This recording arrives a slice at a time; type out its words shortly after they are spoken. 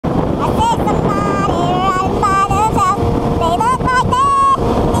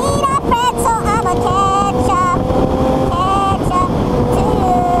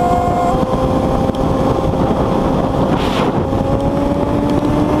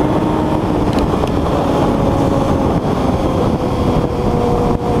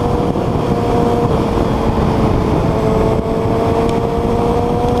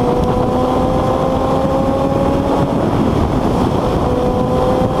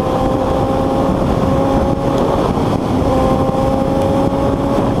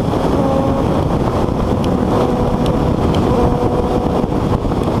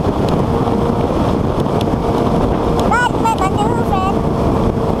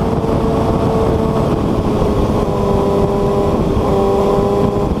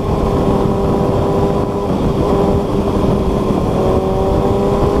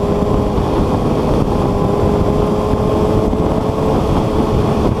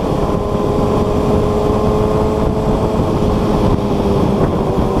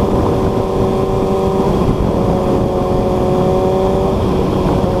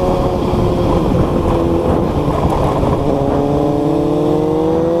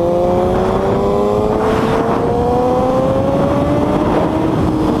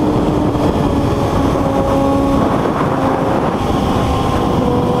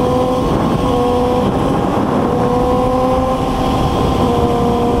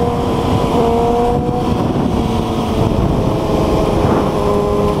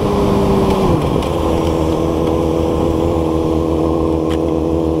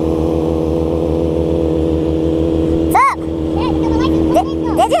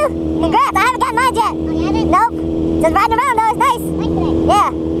Did you? Congrats, I haven't gotten mine yet. Oh, you haven't? Nope. Just riding around though, it's nice. Nice today. Yeah.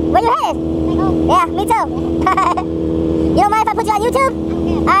 Where you headed? Back home. Yeah, me too. You don't mind if I put you on YouTube?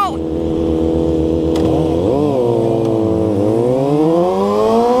 Alright.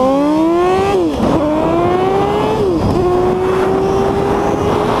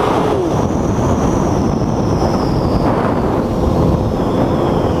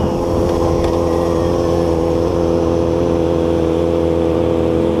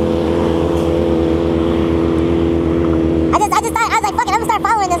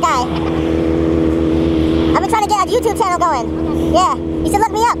 YouTube channel going. Okay. Yeah, you should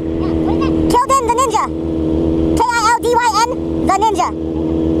look me up. Yeah, what is that? Kildin the Ninja. K-I-L-D-Y-N the Ninja.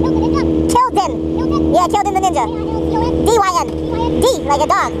 Kildin. Yeah, Kildin the Ninja. D-Y-N. D, like a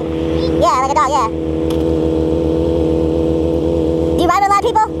dog. Yeah, like a dog, yeah. Do you ride with a lot of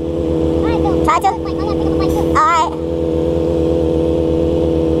people? Try to? Alright.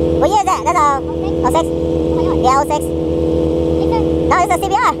 What year is that? That's all 06? Yeah, 06. No, it's a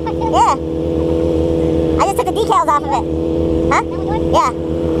CBR. Yeah. I just took the decals off of it. Huh? Yeah.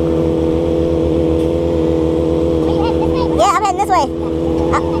 Yeah, I'm heading this way.